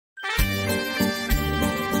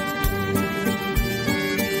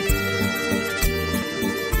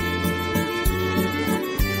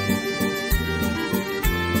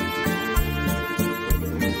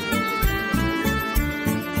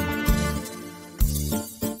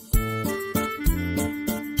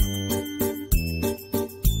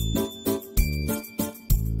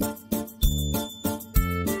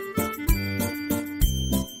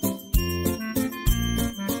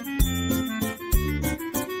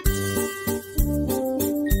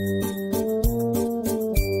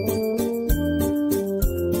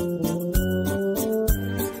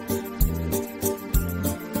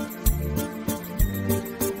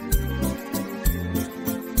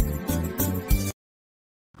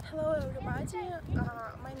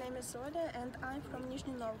is Olga and I'm from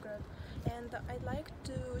Nizhny Novgorod, and I'd like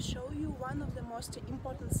to show you one of the most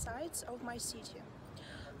important sites of my city.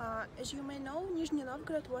 As you may know, Nizhny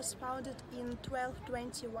Novgorod was founded in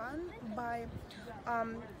 1221 by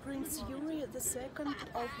Prince Yuri II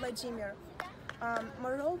of Vladimir.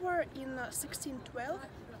 Moreover, in 1612,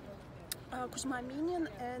 Kuzma Minin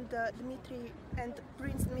and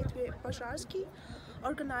Prince Dmitry Pozharsky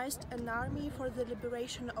organized an army for the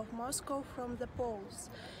liberation of Moscow from the Poles.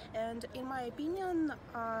 And in my opinion,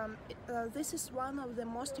 this is one of the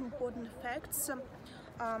most important facts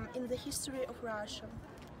in the history of Russia.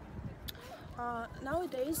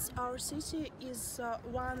 Nowadays, our city is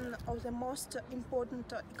one of the most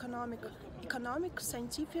important economic,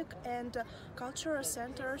 scientific and cultural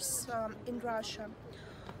centers in Russia.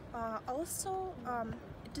 Also,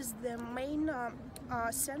 it is the main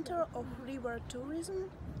center of river tourism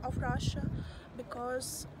of Russia,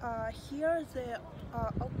 because here the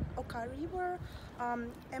Oka River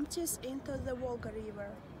empties into the Volga River.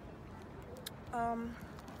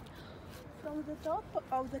 From the top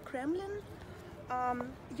of the Kremlin,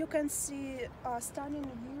 you can see stunning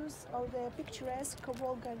views of the picturesque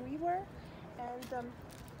Volga River and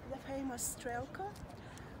the famous Strelka,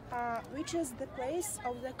 which is the place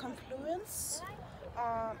of the confluence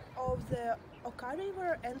of the Oka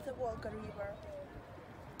River and the Volga River.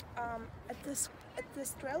 At the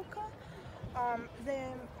Strelka, the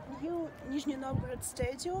new Nizhny Novgorod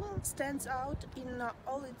Stadium stands out in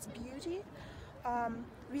all its beauty,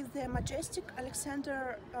 with the majestic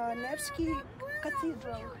Alexander Nevsky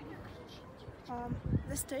Cathedral.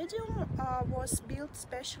 The stadium was built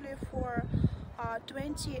specially for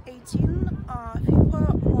 2018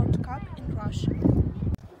 FIFA World Cup in Russia.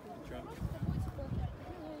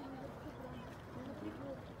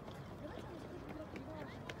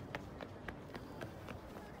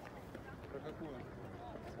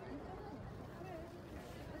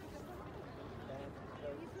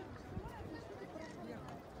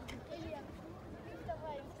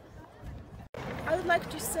 I would like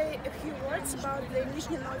to say a few words about the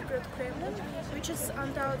Nizhny Novgorod Kremlin, which is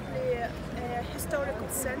undoubtedly a historical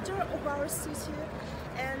center of our city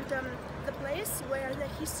and the place where the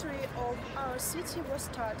history of our city was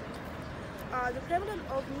started. The Kremlin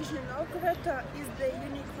of Nizhny Novgorod is the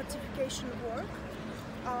unique fortification work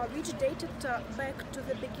which dated back to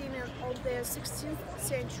the beginning of the 16th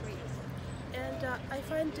century. And I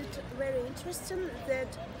find it very interesting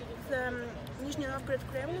that the Nizhny Novgorod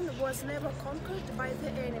Kremlin was never conquered by the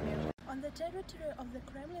enemy. On the territory of the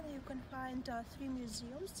Kremlin you can find three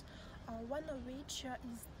museums, one of which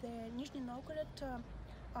is the Nizhny Novgorod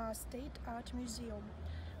State Art Museum.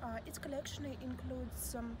 Its collection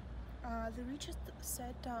includes the richest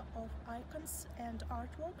set of icons and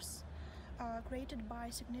artworks created by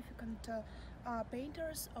significant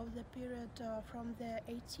painters of the period from the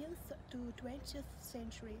 18th to 20th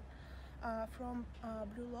century. From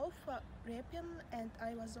Brylov, Repin and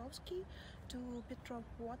Ayvazovsky to Petrov,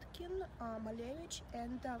 Vodkin, Malevich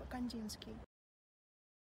and Kandinsky.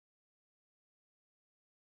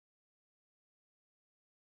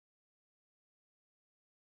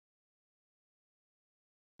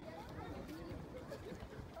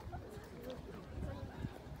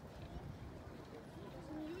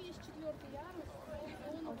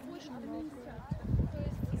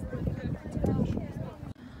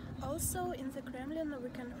 Also in the Kremlin we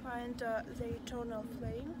can find the eternal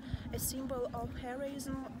flame, a symbol of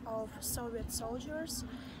heroism of Soviet soldiers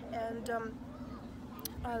and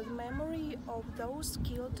the memory of those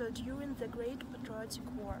killed during the Great Patriotic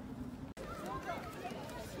War.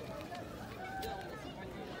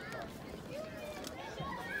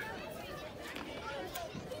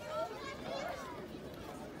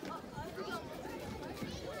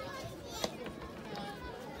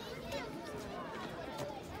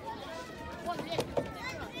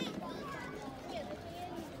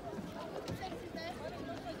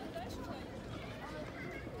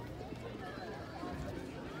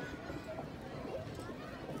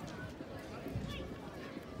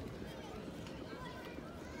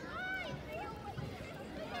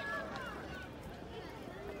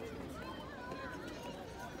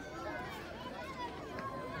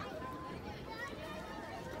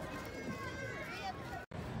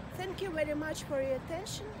 Thank you very much for your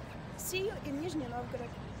attention. See you in Nizhny Novgorod.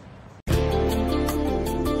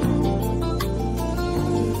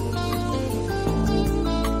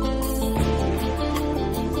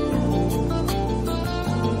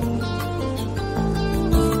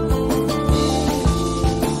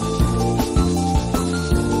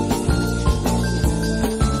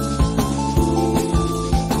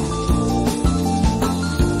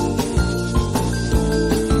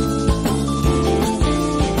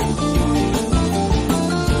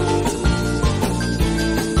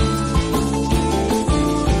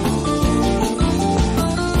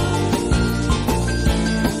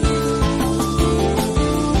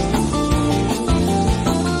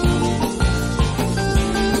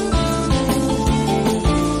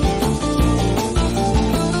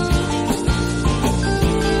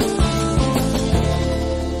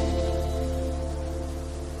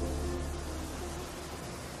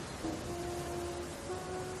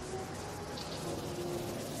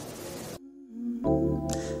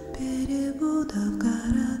 Buddha в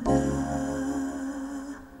города.